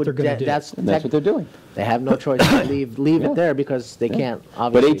to do. That's what they're doing. They have no choice to leave it there because they can't.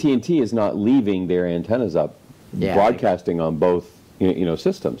 Obviously. But AT&T is not leaving their antennas up, broadcasting on both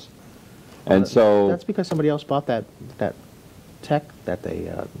systems, and so that's because somebody else bought that tech that they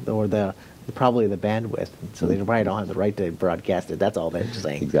or probably the bandwidth, so they probably don't have the right to broadcast it. That's all they're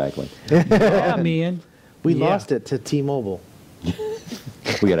saying. Exactly. Yeah, man. We lost it to T-Mobile.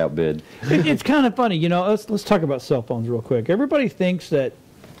 We got outbid. It's kind of funny, let's talk about cell phones real quick. Everybody thinks that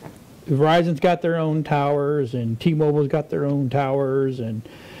Verizon's got their own towers, and T-Mobile's got their own towers, and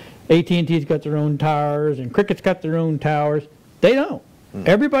AT&T's got their own towers, and Cricket's got their own towers. They don't.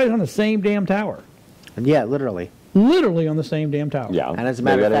 Everybody's on the same damn tower. And yeah, literally on the same damn tower. Yeah, and as a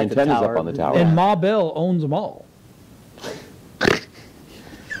matter of fact, antennas up on the tower. And Ma Bell owns them all.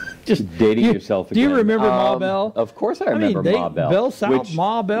 Just dating yourself again. Do you remember Ma Bell? Of course I remember Ma Bell. Bell South,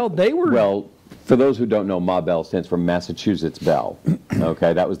 Ma Bell, they were... Well, for those who don't know, Ma Bell stands for Massachusetts Bell.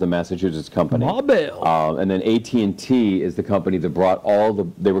 Okay, that was the Massachusetts company. Ma Bell. And then AT&T is the company that brought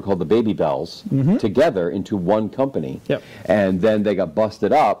they were called the Baby Bells, together into one company. Yep. And then they got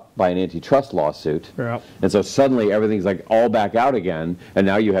busted up by an antitrust lawsuit. Yep. And so suddenly everything's like all back out again, and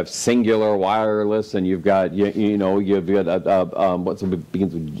now you have Singular Wireless, and you've got what's it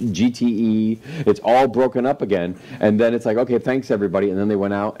begins with GTE. It's all broken up again, and then it's like, okay, thanks everybody, and then they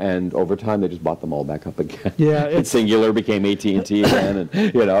went out, and over time they just bought them all back up again. Yeah, and Singular became AT&T again, and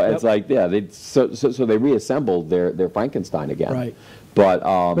it's like so they reassembled their Frankenstein again. Right.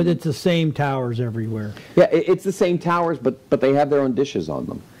 But it's the same towers everywhere. Yeah, it's the same towers, but they have their own dishes on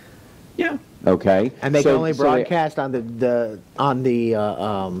them. Yeah. Okay. And they can only broadcast on the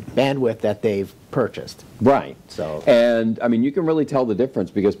bandwidth that they've purchased. Right. So. And I mean, you can really tell the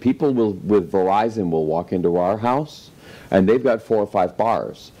difference because people with Verizon will walk into our house, and they've got 4 or 5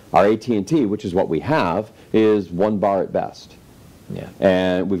 bars. Our AT&T, which is what we have, is 1 bar at best. Yeah.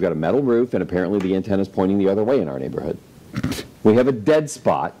 And we've got a metal roof, and apparently the antenna's pointing the other way in our neighborhood. We have a dead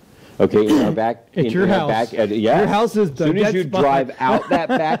spot. Okay, in our back. It's your house. Your house is the as soon as you spot. drive out that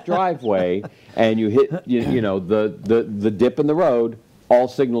back driveway and you hit, the dip in the road, all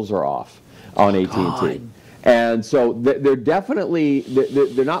signals are off on AT&T. And so they're definitely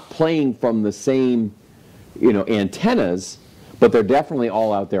they're not playing from the same, antennas, but they're definitely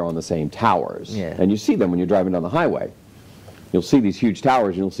all out there on the same towers. Yeah. And you see them when you're driving down the highway. You'll see these huge towers,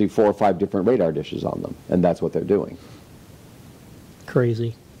 and you'll see 4 or 5 different radar dishes on them, and that's what they're doing.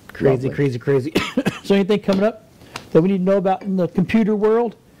 Crazy. Lovely. So anything coming up that we need to know about in the computer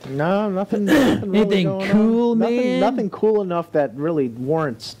world? No, nothing really Anything going cool, on. man? Nothing cool enough that really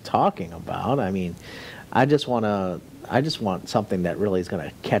warrants talking about. I mean, I just want something that really is going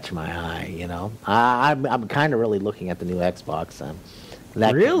to catch my eye. I'm kind of really looking at the new Xbox.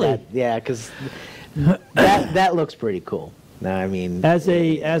 Really? Yeah, because that looks pretty cool. No, I mean, as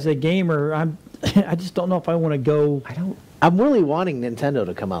a gamer, I just don't know if I want to go. I'm really wanting Nintendo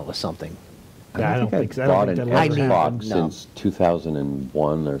to come out with something. I don't think so. I don't think an that'll ever Xbox happen. since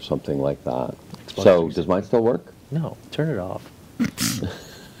 2001 or something like that. So does mine still work? No, turn it off.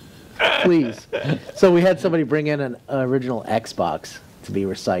 Please. So we had somebody bring in an original Xbox to be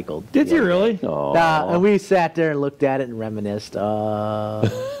recycled. Did you really? And we sat there and looked at it and reminisced. How'd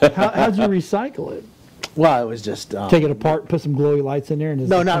you recycle it? Well, it was just take it apart, put some glowy lights in there, and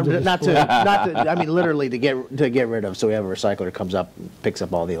not to. I mean, literally to get rid of. So we have a recycler comes up, picks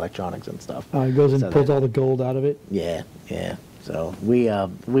up all the electronics and stuff. It goes and pulls all the gold out of it. Yeah. So we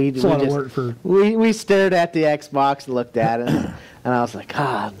stared at the Xbox, looked at it, and I was like,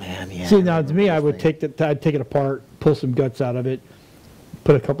 man, yeah. See, now to me, I'd take it apart, pull some guts out of it,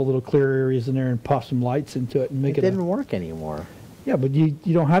 put a couple little clear areas in there, and pop some lights into it, and make it. It didn't work anymore. Yeah, but you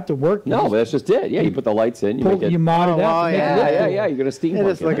don't have to work. No, but that's just it. Yeah, you put the lights in. You mod it up. Yeah. You're going to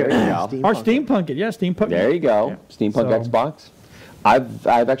steampunk it. Or steampunk it. Yeah, steampunk. There you go. Yeah. Steampunk Xbox.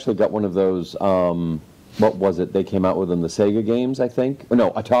 I've actually got one of those. What was it? They came out with them, the Sega games, I think. Or no,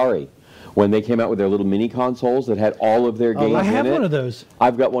 Atari. When they came out with their little mini consoles that had all of their games in it. I have one of those.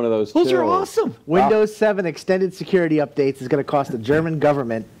 I've got one of those Those are awesome. Windows 7 extended security updates is going to cost the German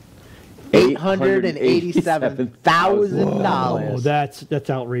government $887,000. Oh, that's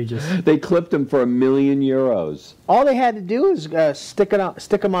outrageous. They clipped him for €1 million. All they had to do is stick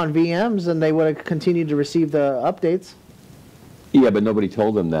them on VMs, and they would have continued to receive the updates. Yeah, but nobody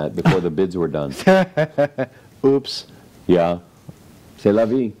told them that before the bids were done. Oops. Yeah. C'est la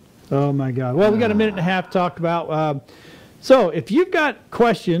vie. Oh, my God. Well, we got a minute and a half to talk about. So if you've got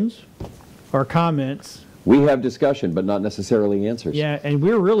questions or comments. We have discussion, but not necessarily answers. Yeah, and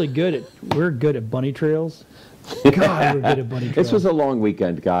we're good at bunny trails. God, we're good at bunny trails. This was a long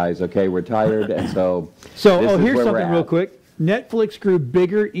weekend, guys, okay? We're tired, and so here's something real quick. Netflix grew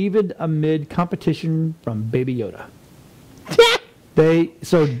bigger even amid competition from Baby Yoda.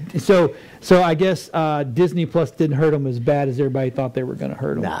 So I guess Disney Plus didn't hurt them as bad as everybody thought they were going to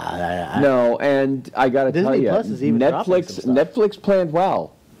hurt them. No, and I got to tell you, Netflix planned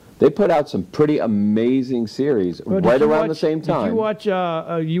well. They put out some pretty amazing series right around the same time.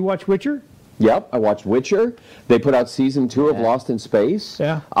 Did you watch Witcher? Yep, I watched Witcher. They put out season 2 of Lost in Space.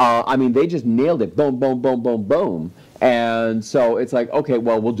 Yeah. I mean, they just nailed it. Boom, boom, boom, boom, boom. And so it's like, okay,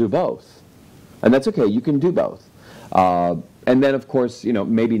 well, we'll do both. And that's okay. You can do both. And then, of course,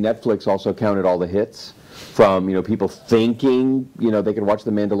 maybe Netflix also counted all the hits from, people thinking, they could watch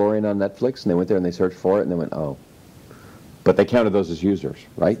The Mandalorian on Netflix, and they went there and they searched for it, and they went, oh. But they counted those as users,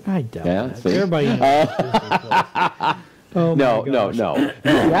 right? I doubt that. See? Everybody knows. No. You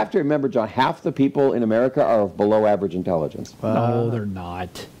have to remember, John, half the people in America are of below average intelligence. No, they're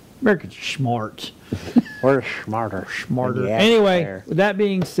not. Americans are smart. We're smarter. Anyway, with that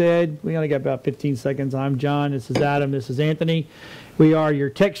being said, we only got about 15 seconds. I'm John. This is Adam. This is Anthony. We are your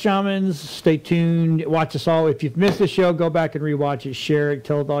tech shamans. Stay tuned. Watch us all. If you've missed the show, go back and rewatch it. Share it.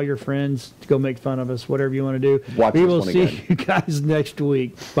 Tell it to all your friends. Go make fun of us. Whatever you want to do. We will see you guys next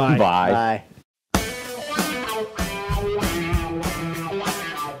week. Bye. Bye.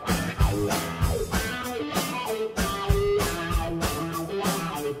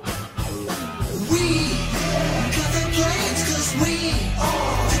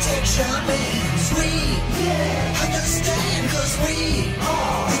 Shamans, we understand cause we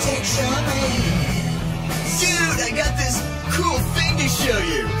are the tech shamans. Dude, I got this cool thing to show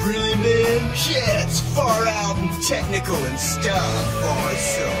you. Really, man? Yeah, it's far out and technical and stuff.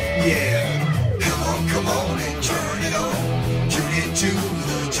 Awesome. Yeah. Come on and turn it on. Tune into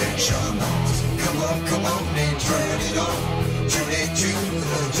the tech shamans. Come on and turn it on. Tune into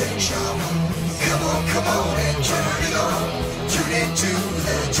the tech shamans. Come on and turn it on. Tune into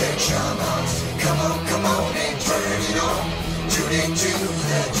the tech shamans. Come on and turn it on. Tune into